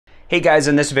Hey guys,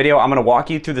 in this video, I'm gonna walk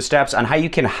you through the steps on how you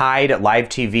can hide live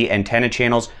TV antenna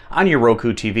channels on your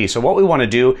Roku TV. So what we wanna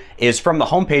do is from the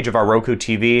homepage of our Roku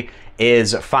TV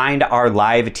is find our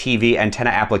live TV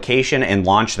antenna application and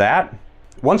launch that.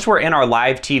 Once we're in our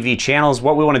live TV channels,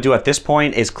 what we wanna do at this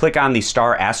point is click on the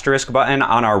star asterisk button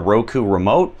on our Roku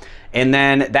remote. And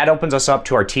then that opens us up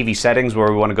to our TV settings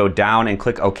where we wanna go down and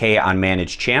click OK on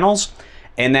manage channels.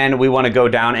 And then we wanna go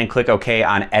down and click OK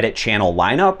on edit channel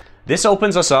lineup. This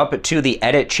opens us up to the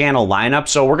edit channel lineup.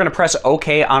 So we're gonna press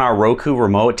OK on our Roku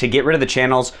remote to get rid of the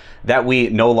channels that we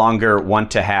no longer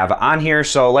want to have on here.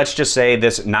 So let's just say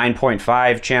this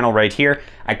 9.5 channel right here.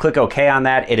 I click OK on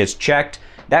that, it is checked.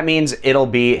 That means it'll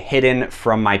be hidden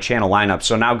from my channel lineup.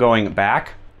 So now going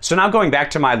back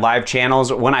to my live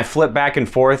channels, when I flip back and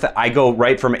forth, I go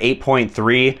right from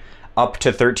 8.3 up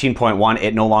to 13.1,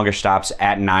 it no longer stops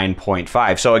at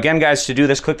 9.5. So again, guys, to do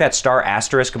this, click that star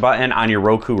asterisk button on your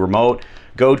Roku remote,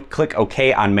 go click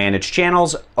OK on manage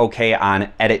channels, OK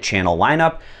on edit channel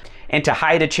lineup. And to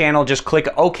hide a channel, just click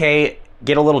OK,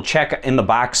 get a little check in the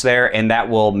box there, and that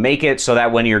will make it so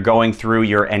that when you're going through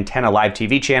your antenna live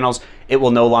TV channels, it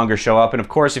will no longer show up. And of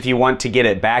course, if you want to get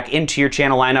it back into your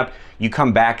channel lineup, you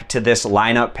come back to this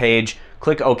lineup page,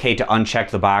 click OK to uncheck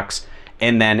the box,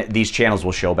 and then these channels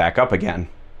will show back up again.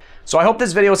 So I hope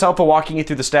this video was helpful walking you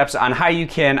through the steps on how you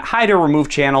can hide or remove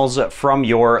channels from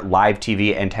your live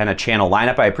TV antenna channel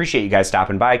lineup. I appreciate you guys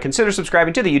stopping by. Consider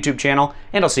subscribing to the YouTube channel,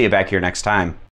 and I'll see you back here next time.